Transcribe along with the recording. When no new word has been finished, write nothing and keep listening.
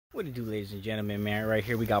What to do, ladies and gentlemen, man? Right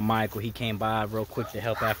here we got Michael. He came by real quick to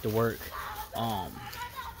help after work.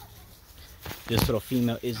 This little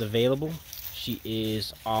female is available. She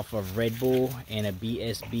is off of Red Bull and a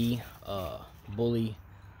BSB bully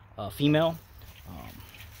female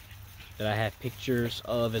that I have pictures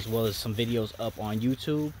of, as well as some videos up on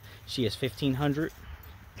YouTube. She is 1500.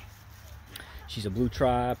 She's a blue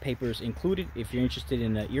tribe, papers included. If you're interested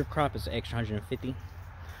in the ear crop, it's an extra 150.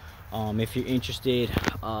 If you're interested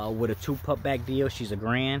with a 2 pup back deal, she's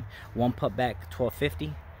 $1,000. 1 pup back,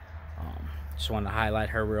 1250. Just wanted to highlight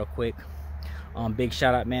her real quick. Big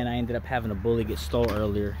shout out, man. I ended up having a bully get stole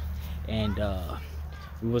earlier, and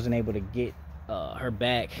we wasn't able to get her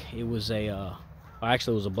back. It was a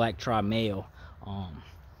actually it was a black tribe male.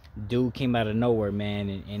 Dude came out of nowhere,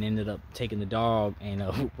 man, and ended up taking the dog,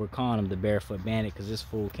 and we're calling him the Barefoot Bandit because this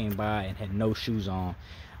fool came by and had no shoes on.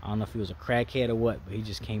 I don't know if he was a crackhead or what, but he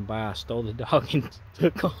just came by, stole the dog, and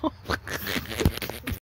took off.